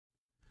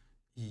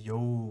Yo,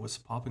 what's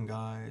poppin',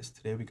 guys?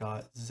 Today we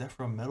got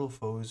Zefra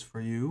Metalfoes for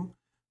you.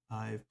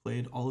 I've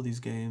played all of these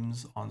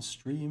games on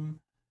stream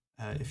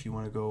if you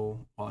want to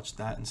go watch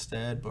that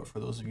instead, but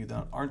for those of you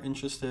that aren't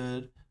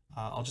interested,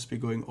 I'll just be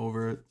going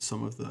over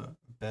some of the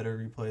better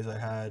replays I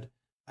had.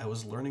 I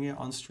was learning it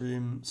on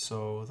stream,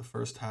 so the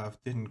first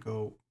half didn't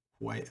go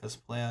quite as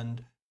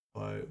planned,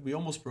 but we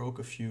almost broke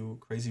a few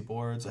crazy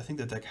boards. I think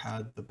the deck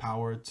had the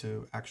power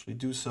to actually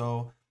do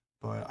so,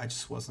 but I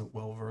just wasn't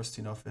well versed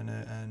enough in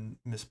it and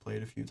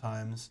misplayed a few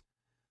times.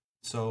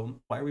 So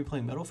why are we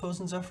playing Metalfoes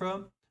in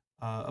Zefra?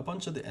 A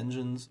bunch of the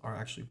engines are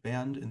actually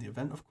banned in the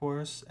event, of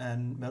course,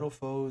 and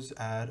Metalfoes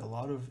add a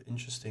lot of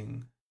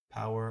interesting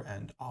power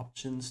and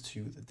options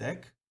to the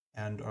deck,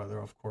 and they're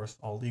of course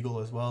all legal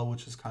as well,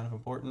 which is kind of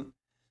important.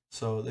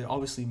 So they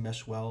obviously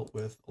mesh well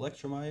with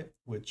Electromite,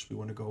 which we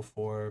want to go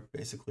for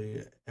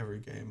basically every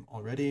game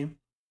already.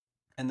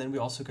 And then we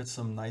also get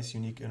some nice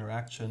unique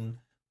interaction.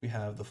 We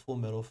have the full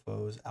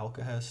Metalfoes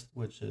Alcahest,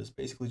 which is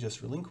basically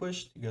just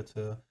relinquished. You get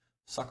to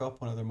suck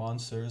up one of their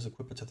monsters,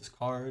 equip it to this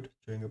card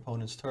during your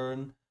opponent's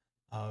turn.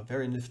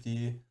 Very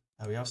nifty.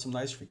 We have some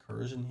nice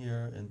recursion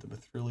here in the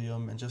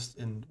Mithrilium and just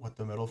in what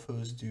the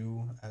Metalfoes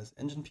do as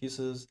engine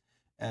pieces.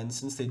 And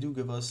since they do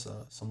give us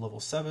some level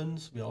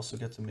 7s, we also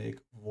get to make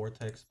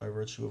Vortex by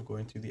virtue of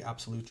going through the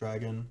Absolute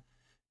Dragon.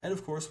 And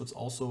of course, what's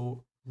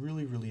also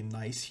really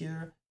nice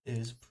here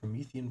is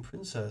Promethean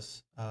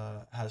Princess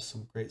has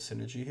some great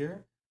synergy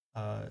here.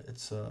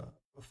 It's a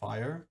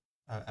fire,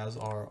 as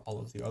are all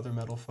of the other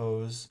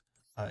Metalfoes.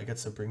 It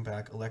gets to bring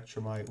back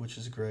Electromite, which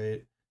is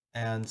great.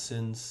 And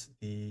since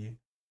the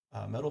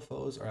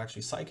Metalfoes are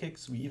actually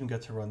psychics, we even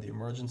get to run the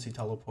emergency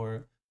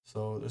teleport.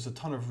 So there's a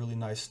ton of really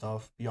nice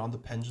stuff. Beyond the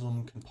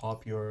Pendulum can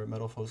pop your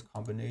Metalfoes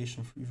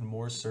combination for even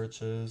more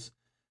searches.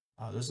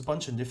 There's a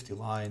bunch of nifty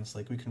lines,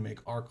 like we can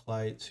make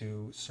Arclight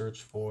to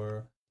search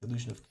for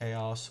Illusion of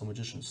Chaos, so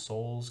Magician's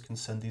Souls can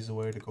send these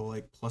away to go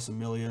like plus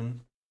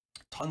 1,000,000.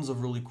 Tons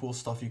of really cool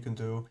stuff you can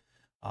do.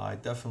 I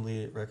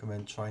definitely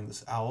recommend trying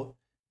this out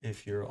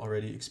if you're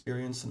already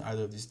experienced in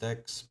either of these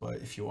decks, but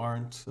if you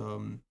aren't,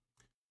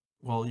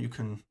 well, you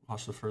can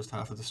watch the first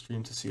half of the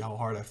stream to see how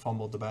hard I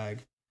fumbled the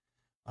bag.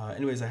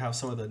 Anyways, I have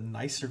some of the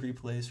nicer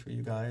replays for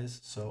you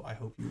guys, so I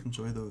hope you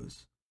enjoy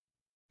those.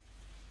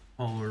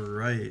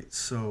 Alright,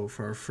 so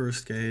for our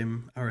first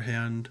game, our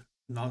hand,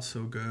 not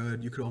so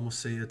good. You could almost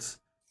say it's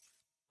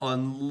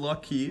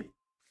unlucky,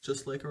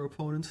 just like our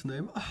opponent's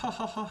name.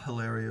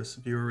 Hilarious.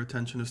 Viewer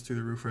retention is through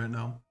the roof right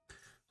now.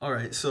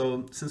 Alright,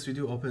 so since we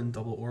do open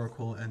double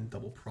Oracle and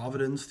double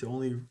Providence, the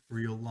only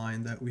real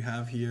line that we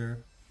have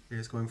here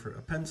is going for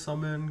a Pen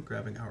Summon,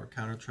 grabbing our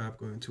Counter Trap,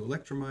 going to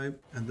Electromite,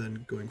 and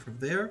then going from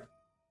there.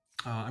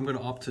 I'm going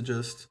to opt to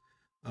just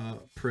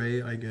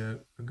pray I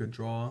get a good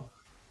draw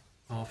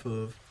off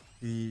of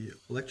the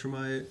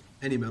Electromite.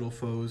 Any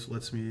Metalfoes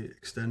lets me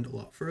extend a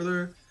lot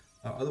further.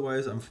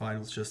 Otherwise, I'm fine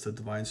with just a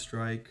Divine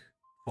Strike,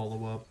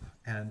 follow up,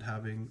 and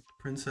having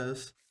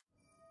Princess.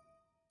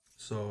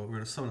 So we're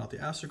going to summon out the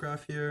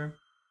Astrograph here,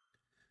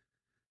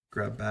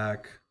 grab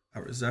back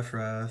our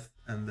Zefrath,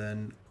 and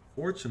then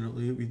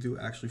fortunately we do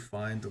actually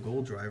find the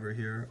Gold Driver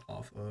here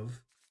off of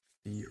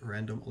the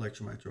random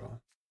Electromite draw.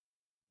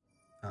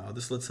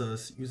 This lets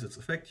us use its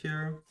effect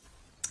here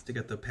to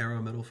get the Para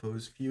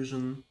Metalfoes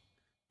Fusion.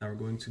 Now we're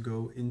going to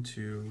go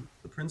into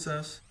the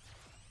Princess,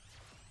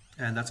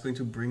 and that's going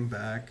to bring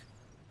back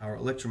our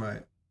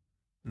Electromite.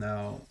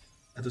 Now,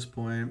 at this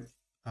point,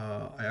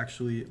 I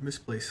actually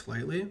misplaced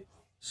slightly,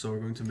 so we're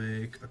going to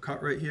make a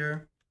cut right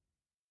here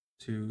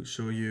to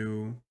show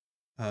you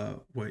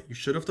what you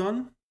should have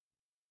done.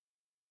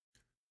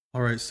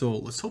 Alright, so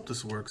let's hope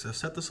this works. I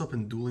set this up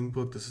in Dueling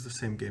Book. This is the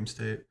same game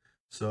state.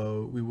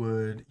 So we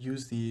would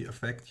use the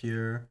effect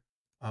here.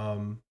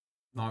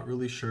 Not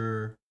really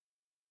sure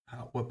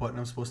what button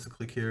I'm supposed to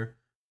click here,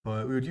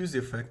 but we would use the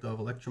effect of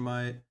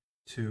Electromite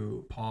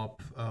to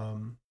pop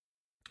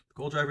the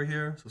Gold Driver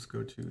here. So let's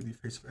go to the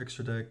Face of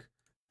Extra deck,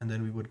 and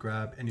then we would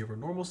grab any of our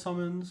normal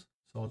summons.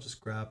 So I'll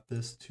just grab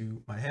this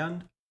to my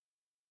hand.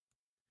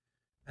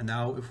 And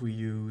now if we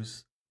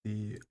use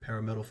the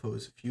Para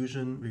Metalfoes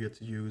Fusion, we get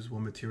to use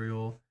one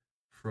material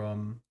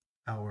from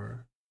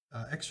our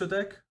extra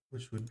deck,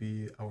 which would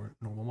be our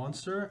normal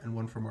monster, and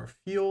one from our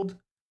field,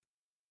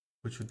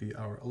 which would be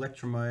our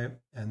Electromite.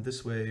 And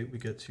this way we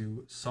get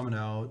to summon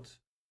out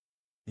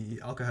the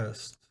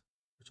Alcahest,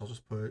 which I'll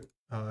just put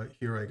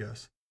here, I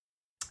guess.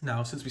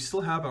 Now, since we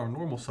still have our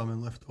normal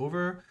summon left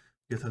over,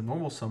 we get to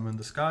normal summon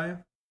the Sky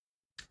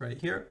right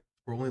here.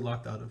 We're only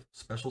locked out of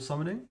special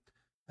summoning,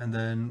 and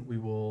then we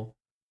will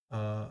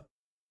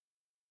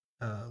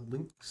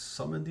link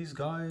summon these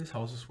guys.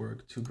 How does this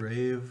work? To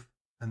grave,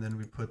 and then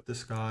we put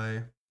this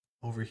guy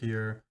over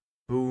here.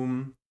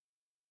 Boom.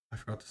 I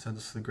forgot to send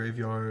this to the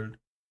graveyard.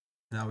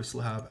 Now we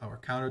still have our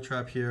Counter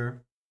Trap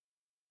here,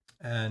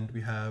 and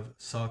we have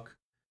Suck,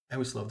 and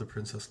we still have the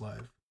Princess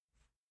live.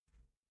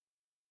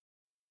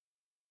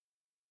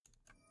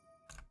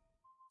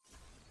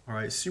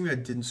 Alright, assuming I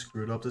didn't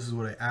screw it up, this is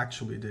what I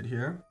actually did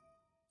here.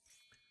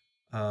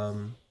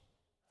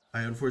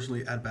 I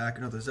unfortunately add back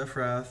another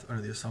Zefra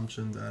under the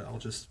assumption that I'll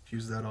just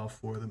fuse that off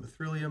for the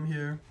Mithrilium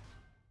here.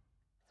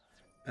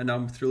 And now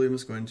Mithrilium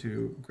is going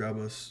to grab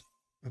us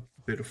a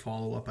bit of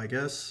follow-up, I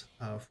guess,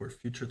 for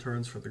future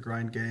turns for the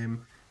grind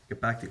game.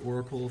 Get back the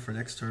Oracle for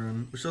next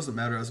turn, which doesn't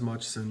matter as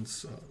much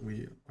since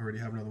we already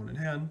have another one in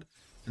hand.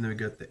 And then we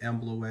get the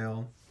Ambler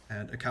Whale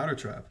and a Counter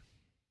Trap.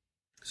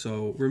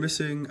 So we're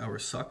missing our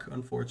Suck,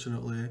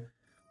 unfortunately,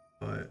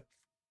 but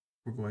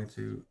we're going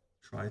to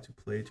try to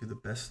play to the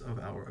best of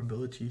our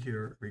ability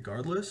here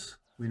regardless.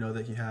 We know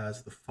that he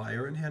has the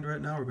Fire in hand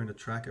right now. We're going to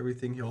track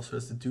everything. He also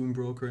has the Doom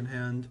Broker in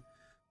hand.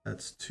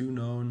 That's 2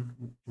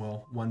 known,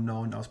 well, 1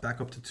 known. Now it's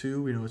back up to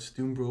 2. We know it's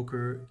Doom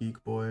Broker,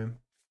 Geek Boy.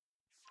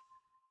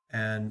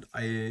 And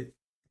I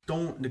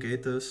don't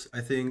negate this.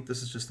 I think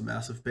this is just a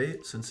massive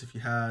bait, since if he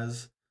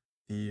has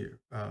the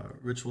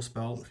Ritual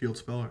spell, the Field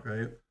spell,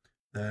 right,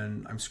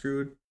 then I'm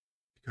screwed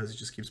because he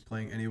just keeps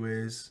playing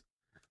anyways.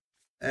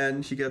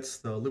 And he gets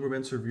the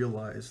Libromancer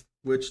Realized,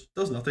 which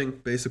does nothing,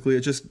 basically.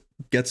 It just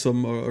gets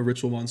him a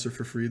Ritual monster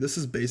for free. This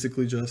is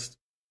basically just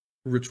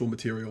Ritual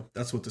material.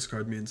 That's what this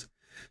card means.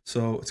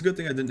 So it's a good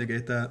thing I didn't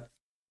negate that.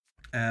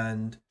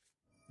 And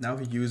now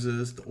he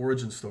uses the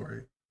Origin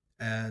Story.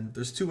 And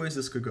there's 2 ways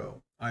this could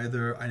go.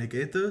 Either I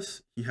negate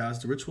this, he has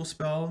the Ritual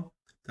spell,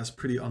 that's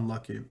pretty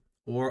unlucky.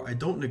 Or I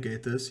don't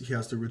negate this, he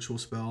has the Ritual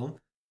spell,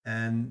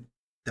 and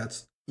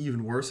that's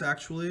even worse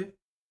actually,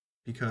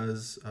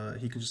 because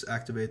he can just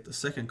activate the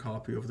 2nd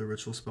copy of the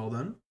Ritual spell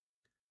then.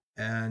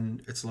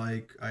 And it's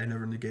like I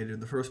never negated in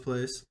the first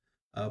place.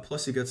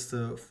 Plus he gets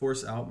to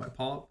force out my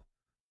pop.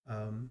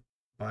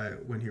 By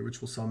when he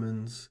Ritual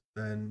summons,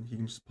 then he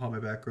can just pop my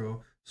back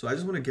row. So I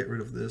just want to get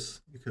rid of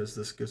this because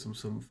this gives him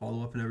some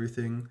follow-up and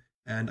everything.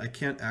 And I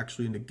can't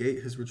actually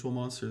negate his Ritual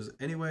monsters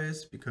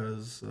anyways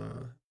because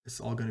it's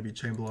all going to be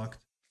chain blocked.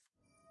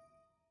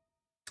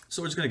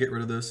 So we're just going to get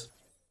rid of this.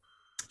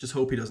 Just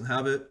hope he doesn't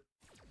have it.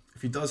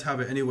 If he does have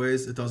it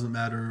anyways, it doesn't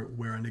matter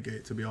where I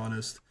negate, to be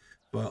honest.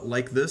 But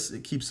like this,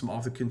 it keeps him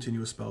off the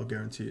continuous spell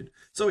guaranteed.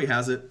 So he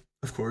has it.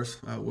 Of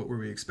course, what were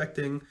we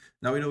expecting?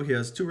 Now we know he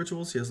has 2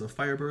 rituals. He has the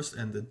Fire Burst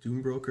and the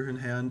Doom Broker in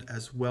hand,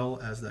 as well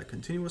as that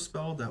continuous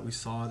spell that we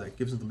saw that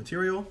gives him the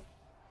material.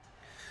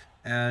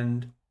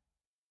 And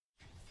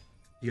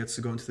he gets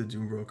to go into the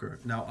Doom Broker.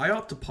 Now I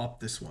opt to pop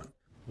this one.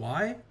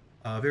 Why?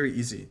 Very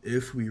easy.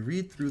 If we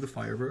read through the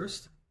Fire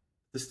Burst,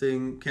 this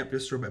thing can't be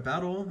destroyed by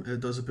battle. It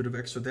does a bit of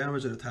extra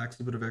damage. It attacks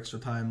a bit of extra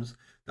times.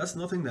 That's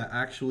nothing that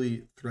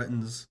actually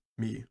threatens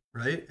me,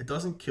 right? It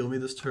doesn't kill me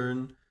this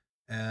turn.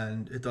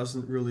 And it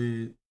doesn't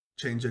really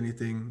change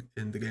anything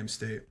in the game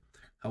state.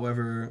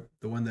 However,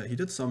 the one that he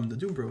did summon, the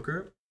Doom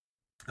Broker,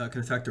 can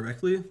attack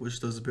directly, which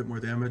does a bit more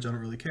damage. I don't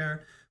really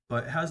care,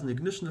 but it has an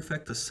ignition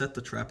effect to set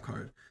the trap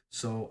card.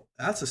 So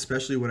that's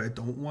especially what I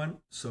don't want.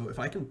 So if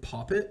I can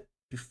pop it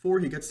before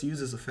he gets to use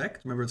his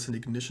effect, remember it's an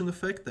ignition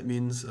effect. That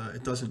means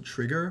it doesn't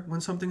trigger when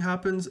something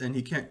happens, and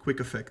he can't quick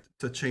effect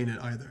to chain it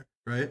either,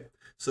 right?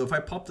 So if I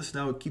pop this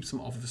now, it keeps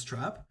him off of his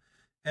trap.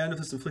 And if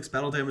this inflicts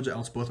battle damage, it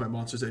outs both my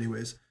monsters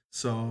anyways.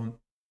 So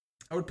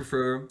I would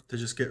prefer to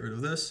just get rid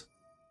of this.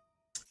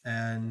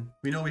 And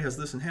we know he has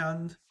this in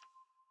hand.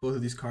 Both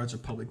of these cards are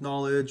public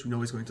knowledge. We know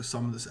he's going to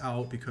summon this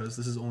out because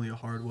this is only a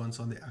hard once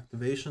on the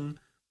activation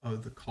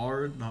of the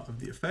card, not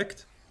of the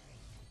effect.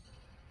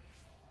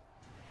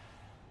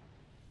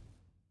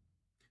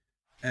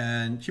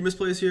 And he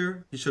misplays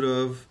here. He should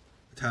have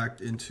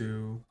attacked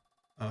into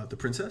the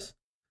princess,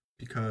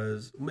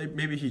 because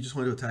maybe he just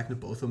wanted to attack into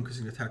both of them because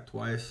he can attack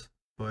twice.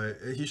 But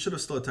he should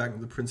have still attacked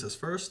the princess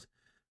first,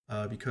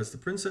 because the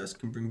princess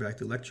can bring back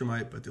the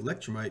Electromite, but the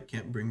Electromite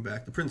can't bring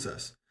back the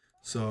princess.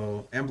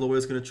 So Ambler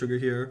is going to trigger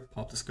here.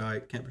 Pop this guy.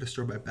 Can't be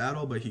destroyed by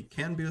battle, but he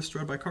can be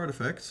destroyed by card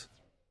effects.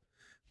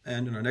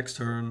 And in our next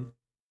turn,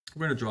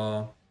 we're going to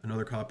draw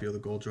another copy of the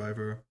Gold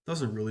Driver.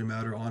 Doesn't really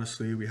matter,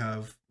 honestly. We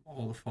have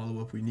all the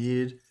follow-up we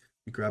need.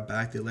 We grab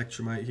back the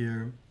Electromite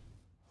here,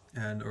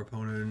 and our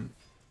opponent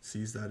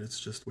sees that it's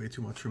just way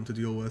too much for him to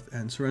deal with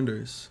and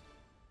surrenders.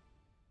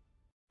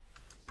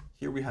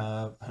 Here we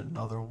have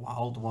another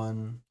wild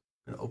one.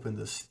 I'm going to open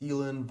the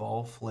Steelin,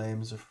 Ball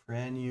Flame,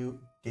 Zefranu,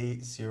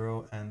 Gate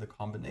 0, and the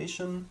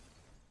combination.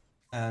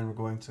 And we're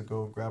going to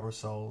go grab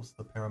ourselves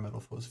the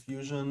Metalfoes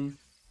Fusion.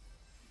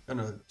 I'm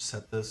going to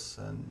set this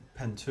and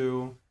pen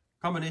 2.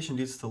 Combination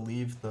needs to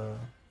leave the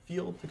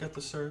field to get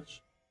the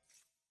search.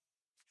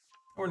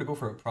 We're going to go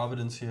for a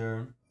Providence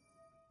here.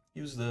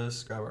 Use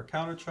this, grab our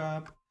counter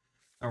trap.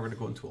 Now we're going to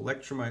go into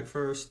Electromite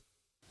first.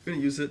 We're going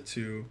to use it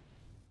to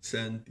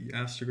send the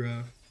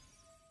Astrograph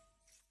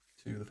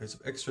to the face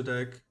of extra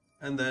deck.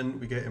 And then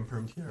we get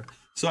impermed here.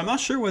 So I'm not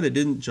sure why they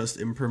didn't just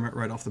imperm it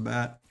right off the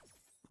bat.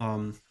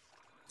 Kind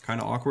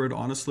of awkward,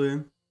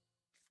 honestly.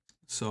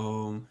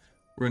 So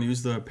we're going to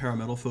use the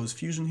Metalfoes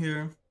Fusion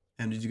here.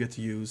 And you get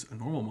to use a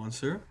normal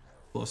monster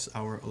plus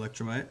our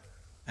Electromite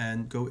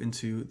and go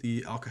into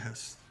the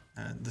Alcahest.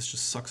 And this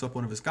just sucks up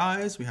one of his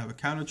guys. We have a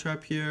counter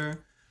trap here.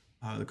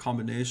 The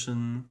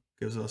combination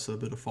gives us a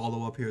bit of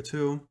follow-up here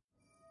too.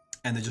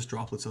 And they just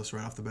droplets us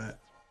right off the bat.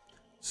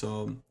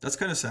 So that's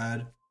kind of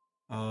sad.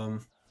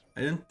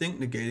 I didn't think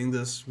negating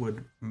this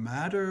would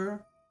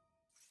matter,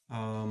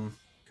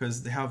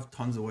 because they have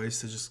tons of ways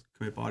to just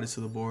commit bodies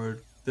to the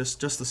board. This,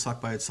 just the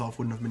suck by itself,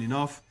 wouldn't have been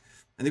enough.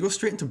 And they go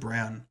straight into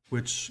Bran,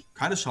 which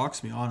kind of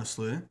shocks me,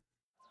 honestly.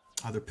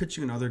 They're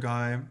pitching another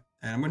guy, and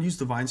I'm going to use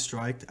Divine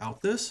Strike to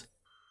out this.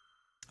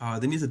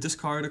 They need to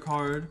discard a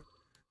card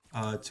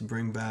to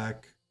bring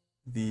back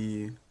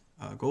the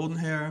Golden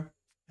Hair,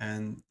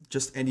 and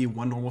just any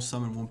one normal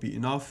summon won't be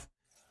enough.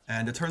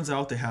 And it turns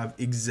out they have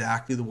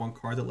exactly the one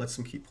card that lets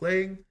them keep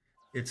playing.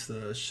 It's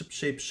the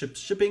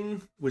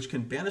Shipping, which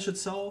can banish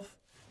itself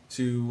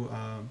to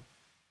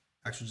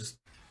actually just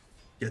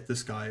get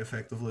this guy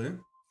effectively.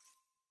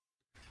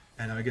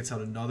 And now he gets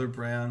out another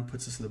Bran,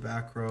 puts this in the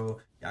back row.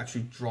 He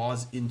actually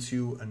draws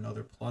into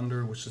another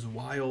Plunder, which is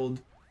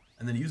wild.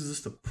 And then he uses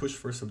this to push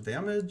for some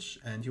damage,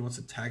 and he wants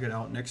to tag it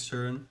out next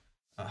turn.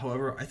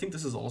 However, I think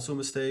this is also a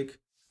mistake,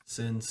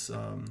 since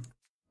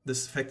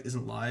this effect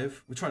isn't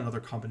live. We try another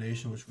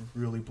combination, which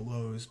really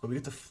blows, but we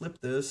get to flip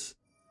this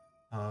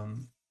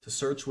to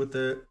search with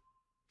it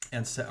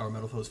and set our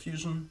Metalfoes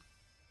fusion.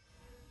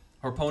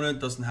 Our opponent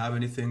doesn't have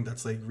anything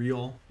that's like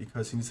real,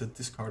 because he needs to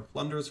discard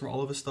Plunders from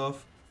all of his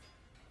stuff.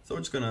 So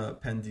we're just gonna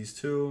pen these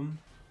two.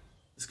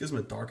 This gives him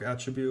a dark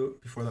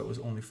attribute. Before that was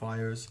only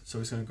fires. So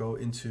he's gonna go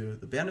into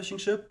the banishing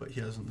ship, but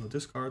he has no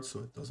discard, so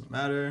it doesn't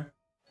matter.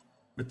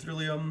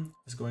 Metalfoes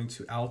is going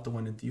to out the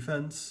one in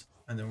defense,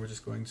 and then we're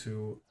just going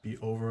to be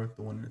over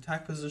the one in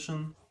attack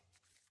position.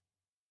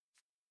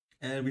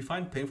 And we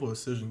find Painful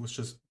Decision, which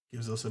just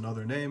gives us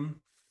another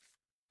name.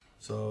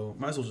 So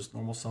might as well just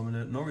normal summon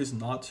it. No reason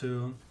not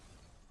to.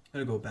 I'm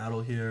gonna go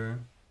battle here.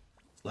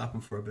 Slap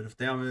him for a bit of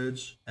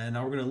damage. And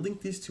now we're gonna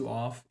link these two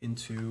off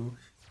into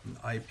an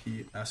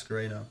IP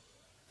Masquerena.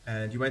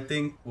 And you might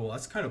think, well,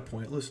 that's kind of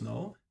pointless,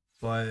 no?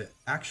 But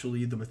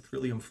actually the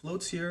Metalfoes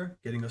floats here,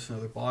 getting us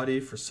another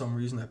body. For some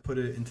reason I put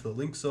it into the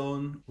link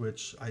zone,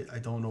 which I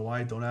don't know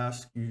why, don't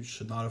ask. You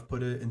should not have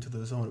put it into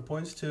the zone it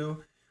points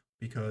to,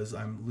 because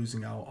I'm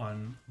losing out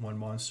on one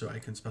monster I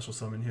can special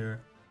summon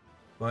here.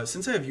 But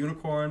since I have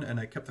Unicorn and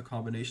I kept the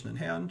combination in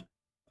hand,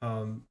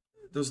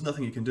 there's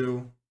nothing you can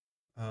do.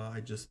 I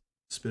just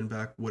spin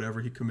back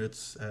whatever he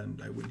commits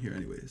and I win here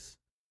anyways.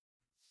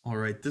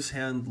 Alright, this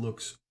hand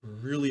looks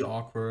really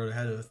awkward. I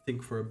had to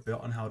think for a bit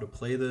on how to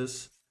play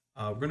this.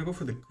 We're going to go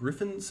for the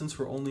Griffin since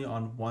we're only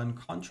on one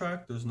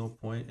contract. There's no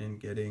point in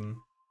getting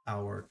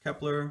our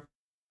Kepler.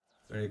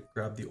 I'm going to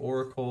grab the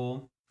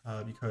Oracle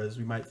because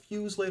we might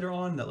fuse later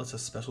on. That lets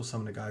us special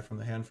summon a guy from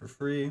the hand for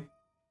free.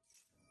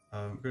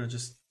 We're going to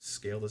just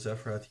scale the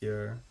Zephyrath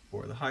here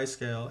for the high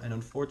scale. And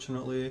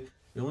unfortunately,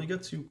 we only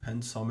get to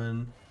pen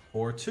summon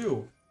for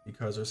 2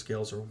 because our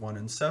scales are 1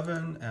 and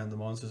 7 and the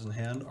monsters in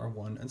hand are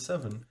 1 and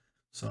 7.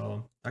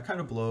 So that kind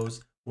of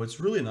blows. What's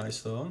really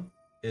nice though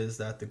is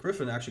that the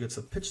Griffin actually gets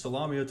to pitch the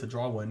Lamia to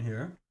draw 1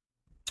 here,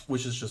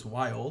 which is just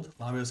wild.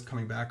 Lamia's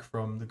coming back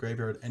from the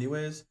graveyard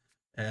anyways,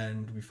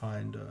 and we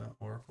find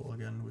Oracle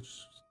again, which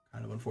is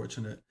kind of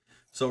unfortunate.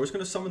 So we're just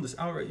going to summon this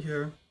out right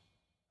here,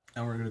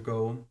 and we're going to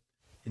go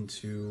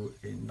into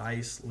a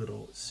nice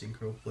little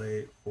synchro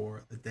play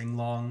for the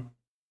Denglong.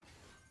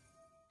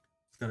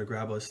 It's going to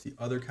grab us the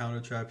other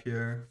counter trap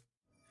here,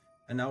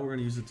 and now we're going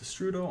to use the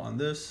Destrudo on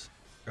this,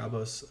 grab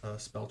us a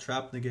spell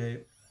trap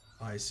negate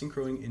by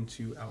synchroing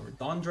into our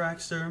Dawn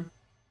Dragster.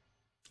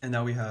 And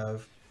now we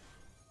have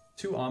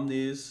 2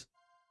 Omnis.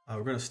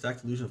 We're going to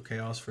stack Illusion of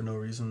Chaos for no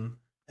reason,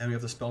 and we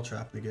have the spell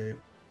trap negate.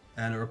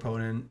 And our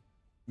opponent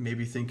may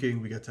be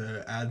thinking we get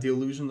to add the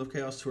Illusion of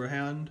Chaos to our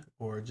hand,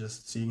 or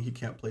just seeing he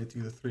can't play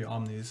through the 3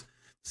 Omnis,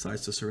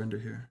 decides to surrender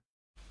here.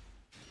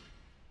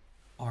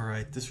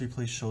 Alright, this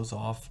replay shows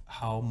off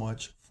how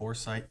much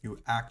foresight you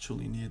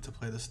actually need to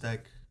play this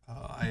deck.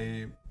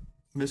 I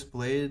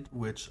misplayed,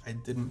 which I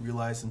didn't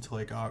realize until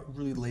I got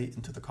really late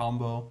into the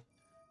combo.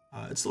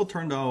 It still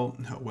turned out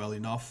well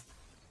enough,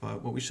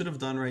 but what we should have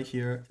done right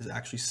here is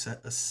actually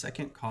set a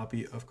second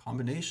copy of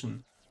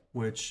Combination,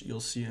 which you'll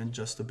see in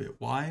just a bit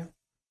why.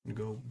 I'm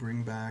gonna go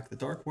bring back the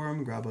Dark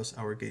Worm, grab us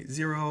our Gate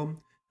 0,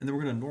 and then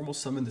we're gonna normal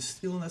summon the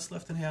Steelin that's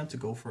left in hand to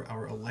go for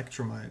our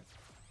Electromite.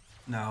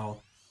 Now,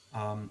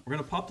 we're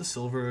gonna pop the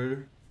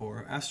Silver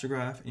for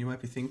Astrograph, and you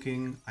might be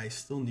thinking, I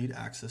still need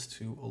access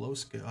to a low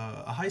scale,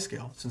 a high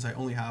scale, since I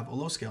only have a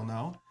low scale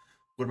now.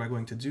 What am I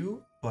going to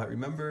do? But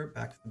remember,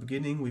 back at the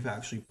beginning, we've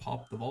actually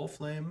popped the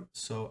Volflame,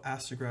 so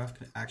Astrograph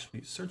can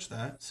actually search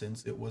that,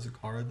 since it was a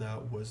card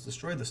that was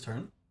destroyed this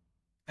turn,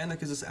 and that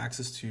gives us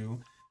access to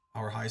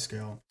our high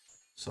scale.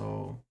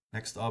 So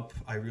next up,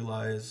 I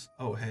realize,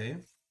 oh hey,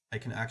 I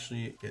can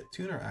actually get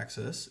tuner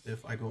access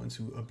if I go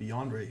into a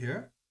Beyond right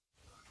here.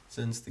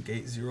 Since the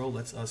Gate 0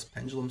 lets us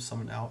Pendulum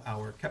summon out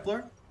our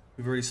Kepler,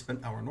 we've already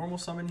spent our normal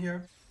summon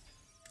here.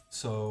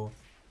 So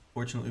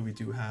fortunately we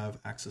do have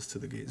access to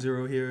the Gate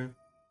 0 here.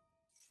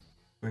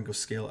 We're going to go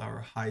scale our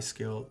high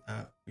scale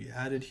that we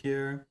added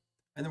here.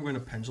 And then we're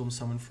going to Pendulum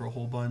summon for a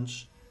whole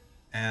bunch.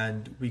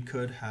 And we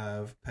could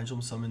have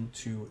Pendulum summon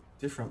to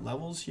different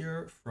levels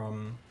here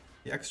from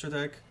the extra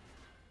deck.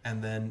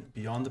 And then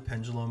Beyond the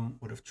Pendulum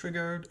would have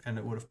triggered and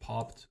it would have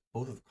popped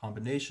both of the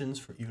combinations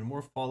for even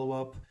more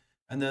follow-up.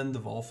 And then the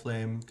Vol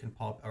Flame can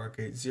pop our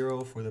gate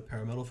 0 for the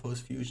Parametalfoes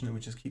fusion, and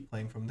we just keep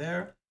playing from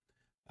there.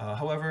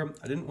 However,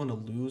 I didn't want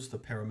to lose the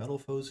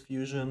Parametalfoes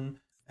fusion,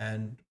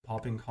 and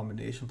popping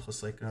combination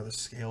plus like another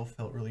scale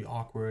felt really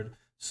awkward.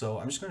 So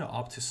I'm just going to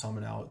opt to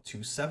summon out 2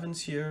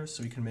 7s here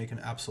so we can make an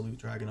absolute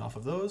dragon off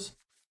of those.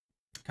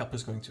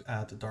 Kepler's going to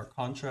add the Dark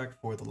Contract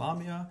for the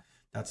Lamia.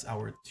 That's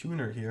our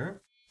tuner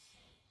here.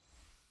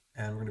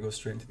 And we're going to go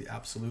straight into the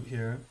absolute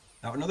here.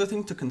 Now, another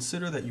thing to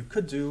consider that you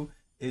could do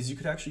is you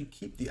could actually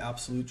keep the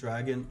absolute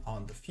dragon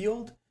on the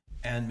field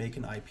and make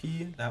an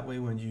IP. That way,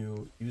 when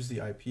you use the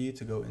IP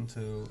to go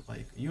into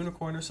like a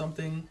unicorn or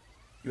something,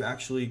 you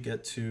actually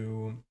get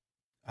to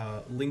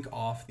link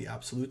off the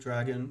absolute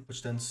dragon,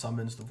 which then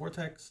summons the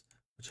vortex,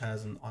 which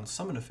has an on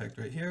summon effect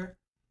right here,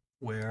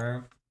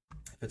 where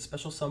if it's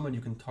special summon,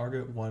 you can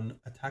target one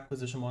attack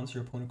position monster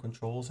your opponent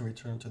controls and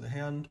return to the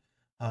hand.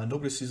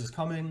 Nobody sees this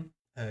coming.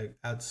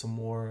 Add some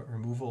more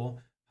removal.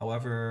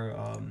 However,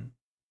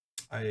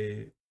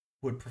 I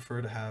would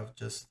prefer to have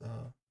just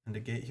a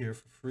negate here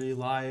for free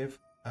live,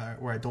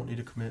 where I don't need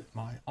to commit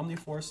my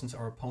Omniforce since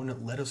our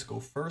opponent let us go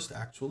first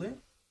actually.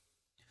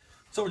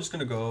 So we're just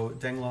gonna go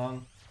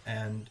Denglong,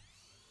 and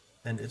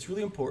it's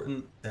really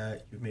important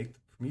that you make the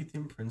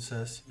Promethean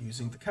Princess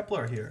using the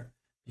Kepler here,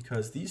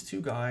 because these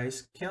two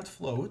guys can't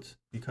float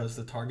because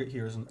the target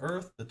here is an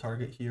earth, the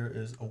target here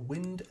is a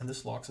wind, and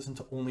this locks us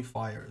into only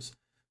fires.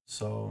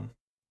 So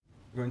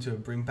we're going to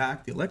bring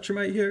back the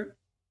Electromite here.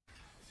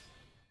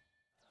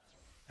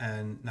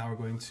 And now we're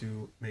going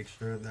to make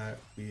sure that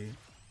we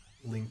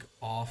link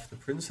off the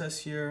princess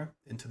here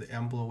into the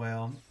Ambler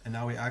Whale. And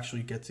now we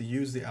actually get to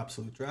use the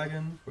Absolute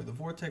Dragon for the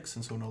Vortex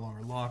since we're no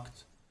longer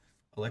locked.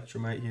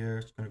 Electromite here,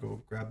 it's going to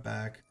go grab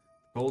back.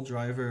 Gold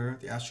Driver,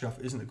 the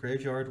Astrograph is in the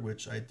graveyard,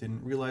 which I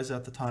didn't realize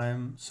at the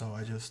time. So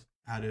I just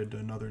added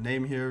another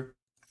name here.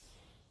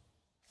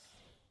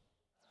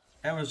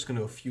 And we're just going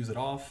to fuse it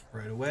off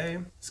right away.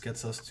 This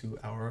gets us to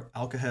our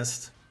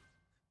Alcahest.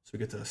 So we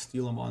get to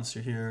steal a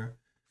monster here.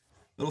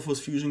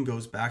 Metalfoes Fusion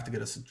goes back to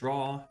get us a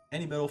draw.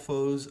 Any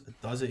Metalfoes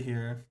does it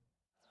here.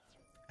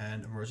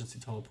 And Emergency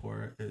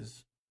Teleport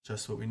is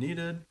just what we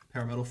needed.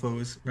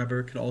 Parametalfoes,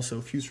 remember, can also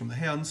fuse from the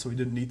hand, so we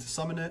didn't need to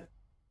summon it.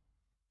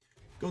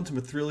 Go into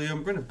Mithrilium.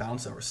 We're going to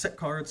bounce our set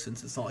card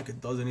since it's not like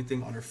it does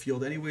anything on our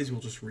field anyways. We'll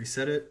just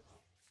reset it.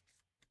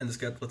 And this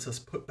guy lets us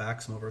put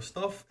back some of our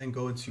stuff and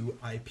go into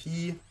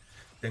IP.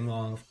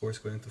 Denglong, of course,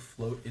 going to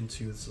float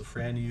into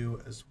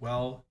Zefra as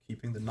well,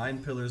 keeping the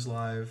 9 pillars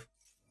live.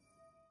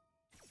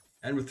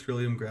 And with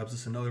Trillium grabs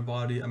us another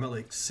body. I'm at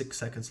like 6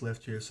 seconds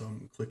left here, so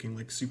I'm clicking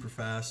like super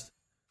fast.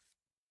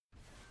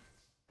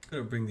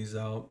 Gonna bring these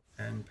out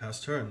and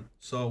pass turn.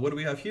 So what do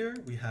we have here?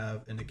 We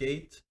have a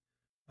negate.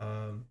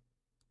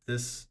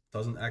 This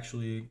doesn't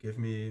actually give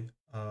me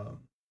the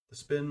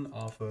spin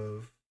off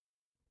of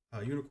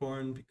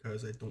Unicorn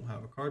because I don't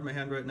have a card in my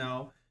hand right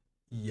now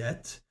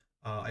yet.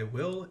 I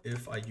will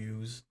if I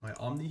use my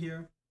Omni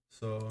here.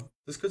 So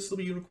this could still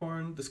be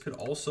Unicorn. This could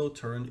also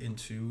turn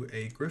into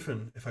a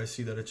Griffin if I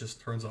see that it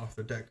just turns off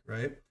their deck,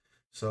 right?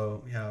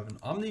 So we have an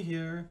Omni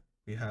here.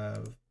 We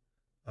have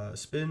a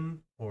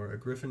Spin or a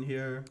Griffin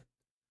here.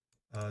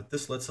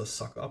 This lets us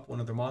suck up one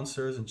of their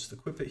monsters and just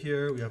equip it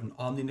here. We have an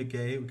Omni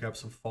Negate. We grab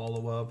some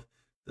follow-up.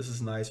 This is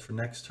nice for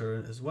next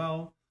turn as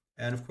well.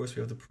 And of course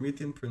we have the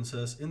Promethean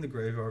Princess in the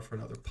graveyard for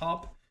another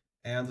pop.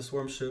 And the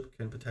Swarm Ship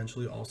can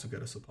potentially also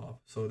get us a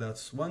pop. So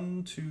that's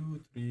 1,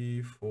 2,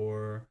 3,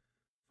 4,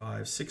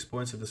 5, 6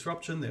 points of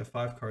disruption. They have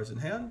 5 cards in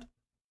hand.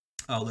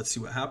 Let's see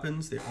what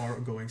happens. They are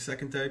going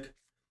second deck.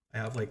 I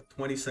have like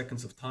 20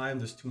 seconds of time.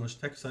 There's too much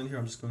text on here.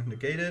 I'm just going to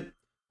negate it.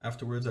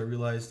 Afterwards, I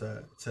realized that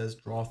it says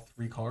draw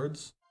 3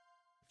 cards,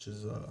 which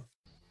is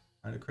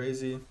kind of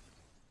crazy.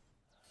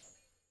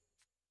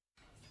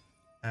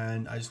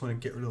 And I just want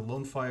to get rid of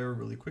Lone Fire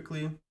really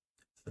quickly.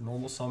 It's the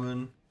normal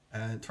summon.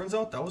 And it turns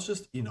out that was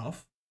just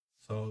enough.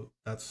 So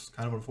that's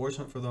kind of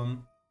unfortunate for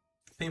them.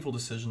 Painful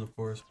decision, of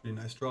course. Pretty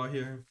nice draw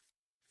here.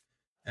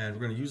 And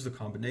we're going to use the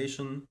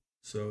combination.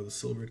 So the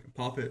silver can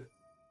pop it.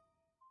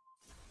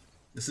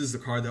 This is the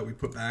card that we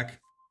put back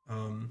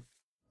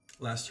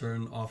last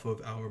turn off of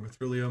our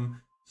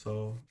Mithrilium.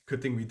 So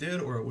good thing we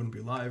did, or it wouldn't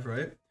be live,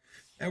 right?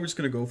 And we're just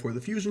going to go for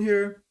the fusion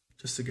here,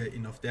 just to get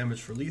enough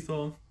damage for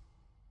lethal.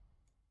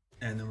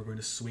 And then we're going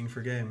to swing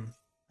for game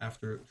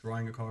after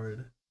drawing a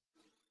card.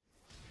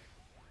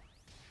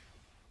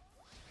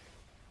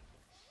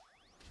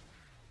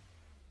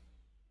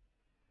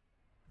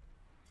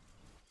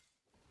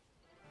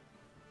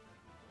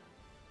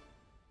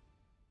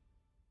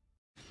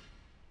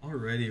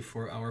 Alrighty,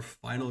 for our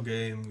final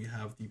game, we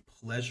have the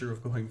pleasure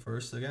of going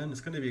first again. It's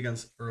going to be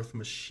against Earth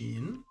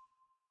Machine.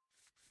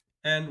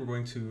 And we're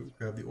going to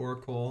grab the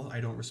Oracle.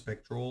 I don't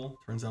respect Droll.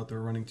 Turns out they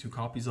were running 2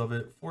 copies of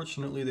it.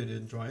 Fortunately, they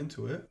didn't draw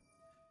into it.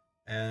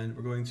 And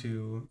we're going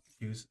to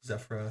use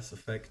Zefra's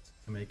effect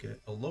to make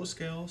it a low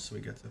scale. So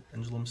we get the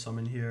Pendulum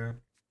Summon here.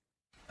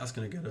 That's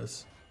going to get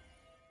us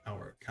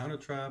our Counter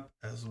Trap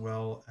as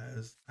well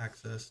as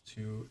access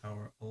to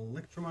our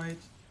Electromite.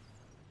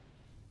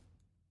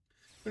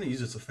 I'm going to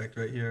use its effect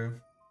right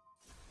here.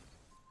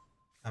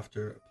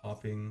 after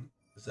popping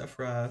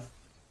Zefra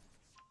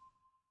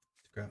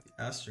to grab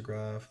the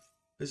Astrograph.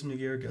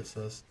 Bismugear gets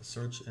us the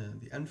Search in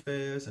the end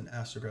phase, and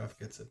Astrograph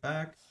gets it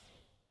back.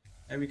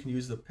 And we can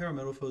use the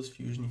Parametalfoes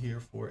fusion here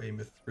for a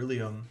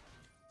Mithrilium.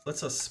 So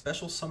lets us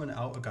special summon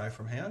out a guy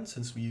from hand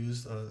since we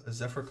used a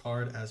Zefra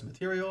card as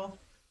material.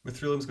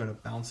 Mithrilium is going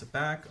to bounce it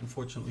back.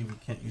 Unfortunately, we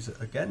can't use it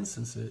again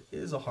since it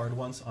is a hard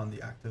once on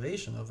the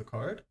activation of the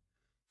card.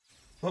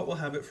 But we'll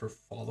have it for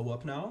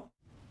follow-up now.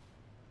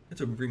 We have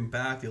to bring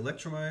back the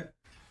Electromite,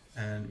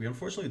 and we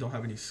unfortunately don't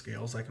have any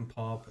scales I can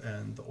pop,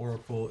 and the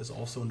Oracle is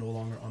also no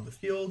longer on the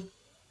field.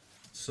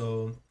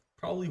 So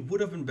probably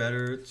would have been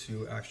better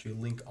to actually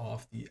link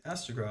off the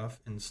Astrograph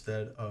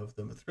instead of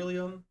the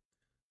Mithrilium.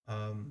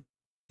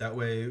 That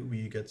way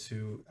we get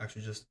to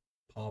actually just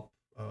pop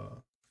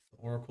the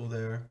Oracle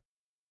there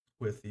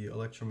with the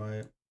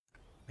Electromite,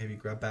 maybe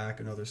grab back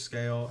another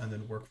scale and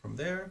then work from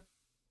there.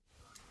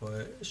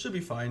 But it should be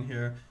fine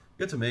here.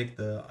 We get to make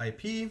the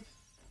IP,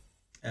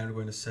 and we're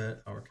going to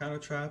set our counter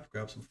trap,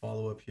 grab some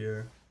follow-up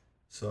here.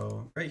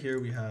 So right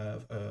here we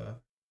have a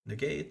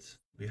negate,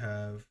 we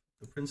have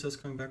the princess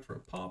coming back for a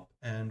pop,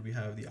 and we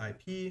have the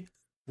IP,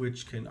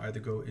 which can either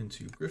go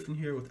into Griffin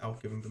here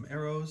without giving them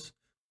arrows,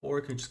 or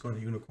it can just go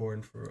into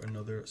Unicorn for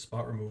another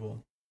spot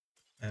removal.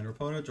 And our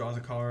opponent draws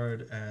a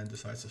card and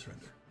decides to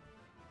surrender.